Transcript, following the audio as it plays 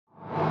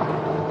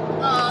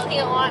You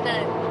don't want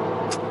none.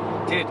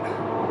 Dude, you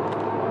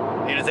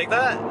gonna take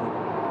that?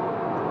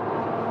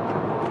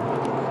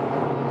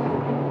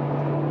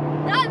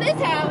 Not this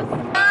house.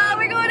 Oh,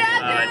 we're going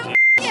after him.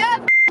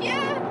 Yeah,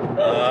 yeah.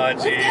 Oh,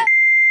 gee.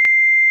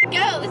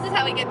 Go. This is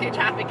how we get through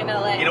traffic in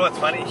LA. You know what's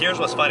funny? Here's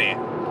what's funny.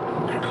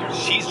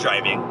 She's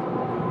driving,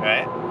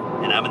 right?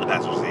 And I'm in the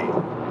passenger seat.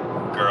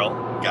 Girl,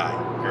 guy,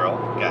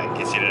 in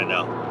case you didn't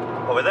know.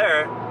 Over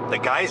there, the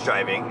guy's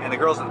driving and the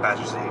girl's in the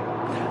passenger seat.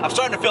 I'm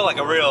starting to feel like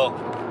a real...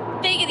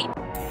 Biggity.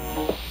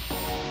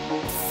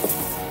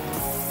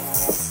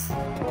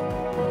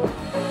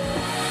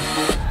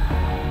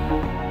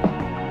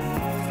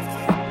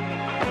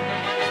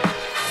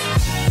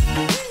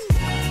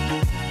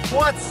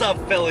 What's up,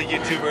 fellow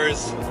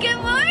YouTubers? Good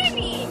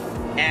morning.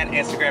 And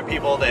Instagram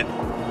people that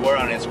were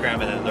on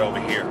Instagram and then they're over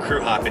here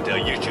crew hopping to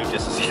YouTube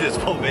just to see this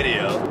full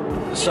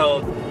video.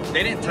 So,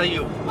 they didn't tell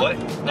you what...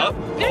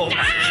 Oh.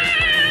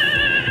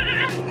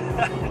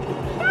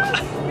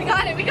 We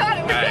got it, we're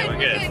Alright, good, we're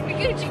good. We're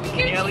Gucci, we're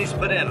Can you at least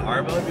put it in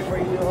R mode before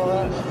you do all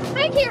that?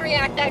 I can't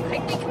react that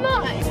quickly, come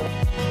on.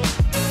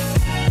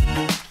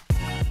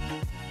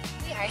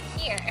 We are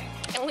here,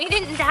 and we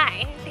didn't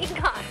die, thank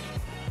God.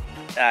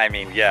 I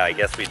mean, yeah, I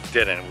guess we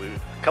didn't. A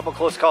couple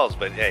close calls,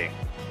 but hey,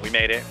 we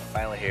made it.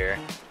 Finally here.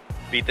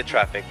 Beat the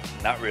traffic.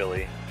 Not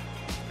really,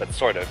 but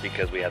sort of,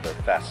 because we had the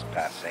fast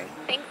passing.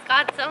 Thank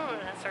God some of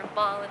us are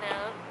balling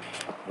out.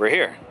 We're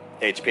here.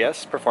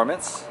 HPS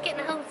Performance.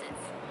 Getting hoses.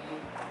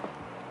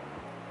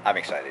 I'm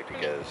excited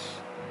because,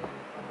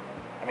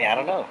 I mean, I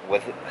don't know.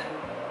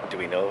 Do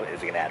we know? Is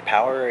it going to add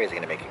power? Is it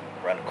going to make it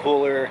run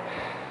cooler?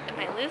 It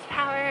might lose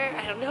power.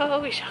 I don't know.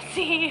 We shall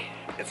see.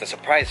 It's a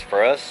surprise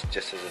for us,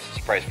 just as it's a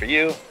surprise for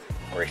you.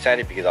 We're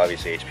excited because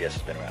obviously HPS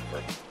has been around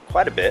for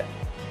quite a bit,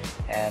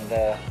 and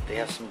they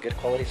have some good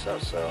quality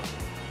stuff. So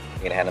you're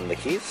going to hand them the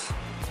keys.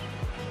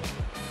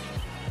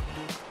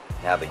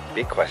 Now the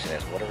big question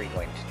is, what are we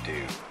going to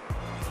do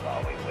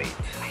while we wait?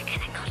 We're going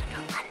to go to the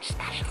lunch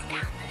specials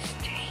down the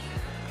street.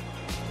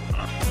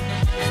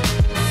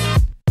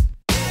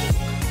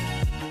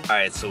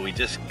 Alright, so we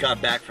just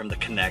got back from the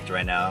Connect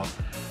right now.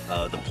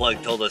 The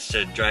plug told us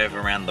to drive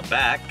around the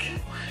back.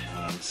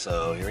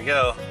 So here we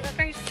go. This is the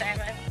first time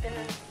I've been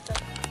in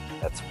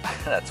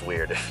stuff. That's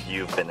weird. If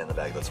you've been in the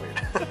back, that's weird.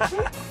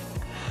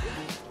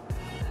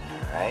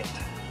 Alright.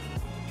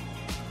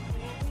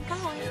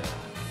 Yeah,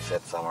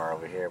 set somewhere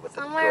over here with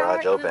the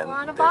garage open.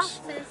 There's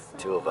There's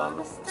two of them.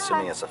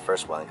 Assuming it's the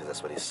first one because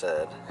that's what he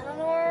said. I don't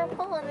know where we're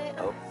pulling it.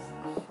 Oh,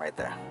 right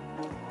there.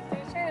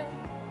 There's room.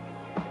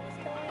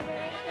 Just gonna leave it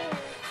right here.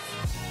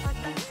 Let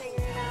them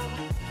figure it out.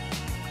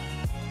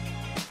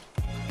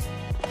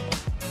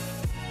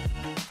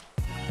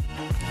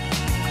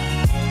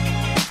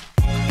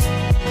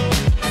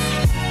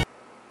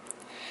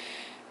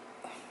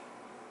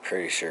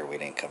 Pretty sure we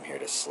didn't come here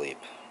to sleep,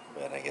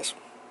 but I guess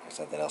there's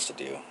nothing else to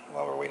do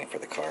while we're waiting for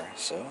the car,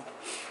 so.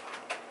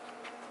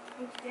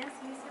 I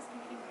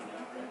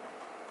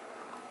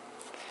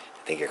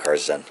think your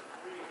car's done.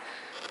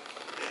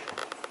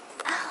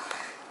 Oh,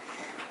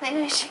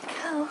 maybe we should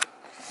go.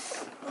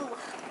 Ooh.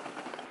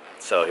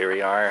 So here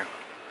we are.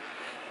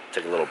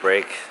 Took a little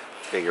break.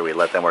 Figure we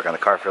let them work on the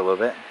car for a little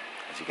bit.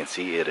 As you can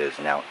see, it is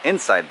now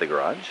inside the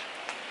garage,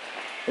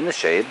 in the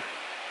shade.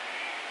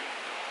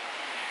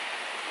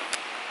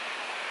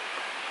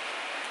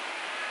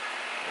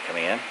 You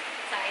coming in?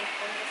 Sorry,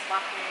 I'm just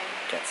walking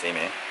in. Can't see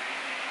me.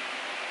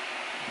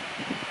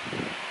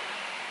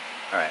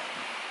 Alright.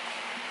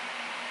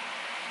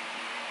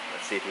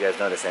 Let's see if you guys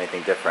notice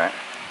anything different.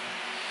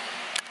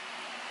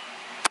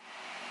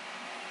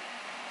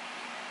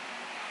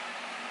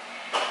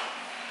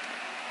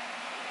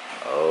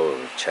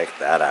 Oh, check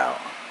that out.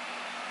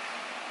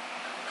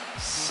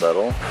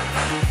 Subtle.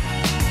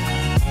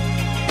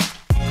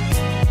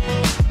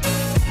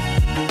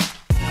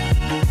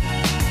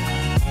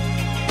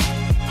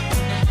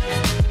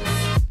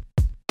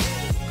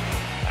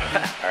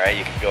 Alright,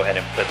 you can go ahead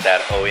and put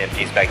that OEM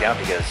piece back down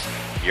because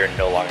you're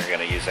no longer going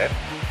to use it.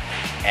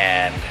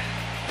 And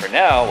for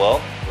now,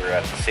 well, we're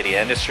at the City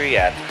Industry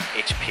at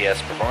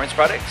HPS Performance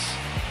Products.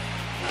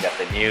 We got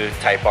the new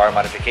Type R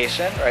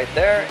modification right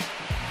there.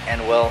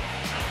 And well,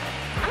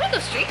 I'm gonna go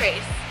street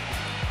race.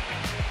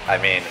 I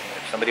mean,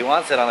 if somebody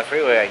wants it on the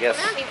freeway, I guess.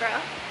 Come at me, bro.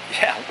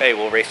 Yeah, hey,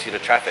 we'll race you to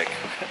traffic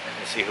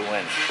and see who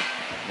wins.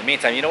 In the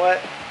meantime, you know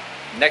what?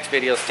 Next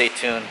video, stay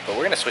tuned, but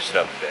we're gonna switch it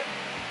up a bit.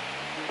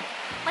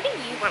 What do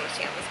you want to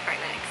see on this car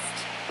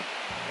next?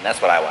 And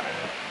that's what I want to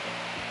do.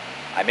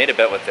 I made a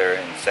bet with her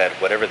and said,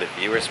 whatever the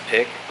viewers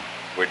pick,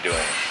 we're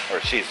doing,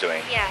 or she's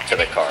doing, to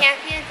the car. It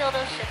can't be a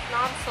dildo shift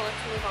knob, so let's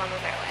move on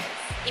with our lives.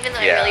 Even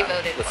though Yeah, I really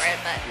voted for it,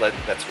 but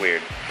that's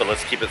weird. But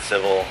let's keep it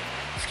civil.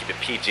 Let's keep it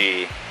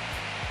PG.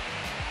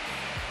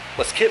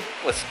 Let's keep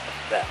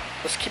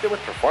it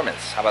with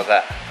performance. How about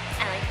that?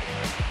 I like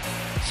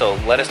it. So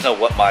let us know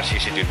what mods you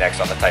should do next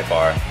on the Type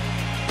R.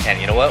 And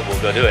you know what? We'll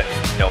go do it,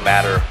 no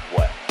matter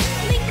what.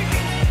 I'll make your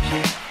dreams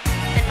come true.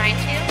 And mine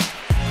too.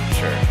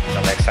 Sure.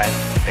 Until next time,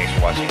 thanks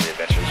for watching the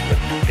adventures with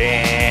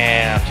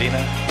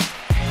Daaamngiina.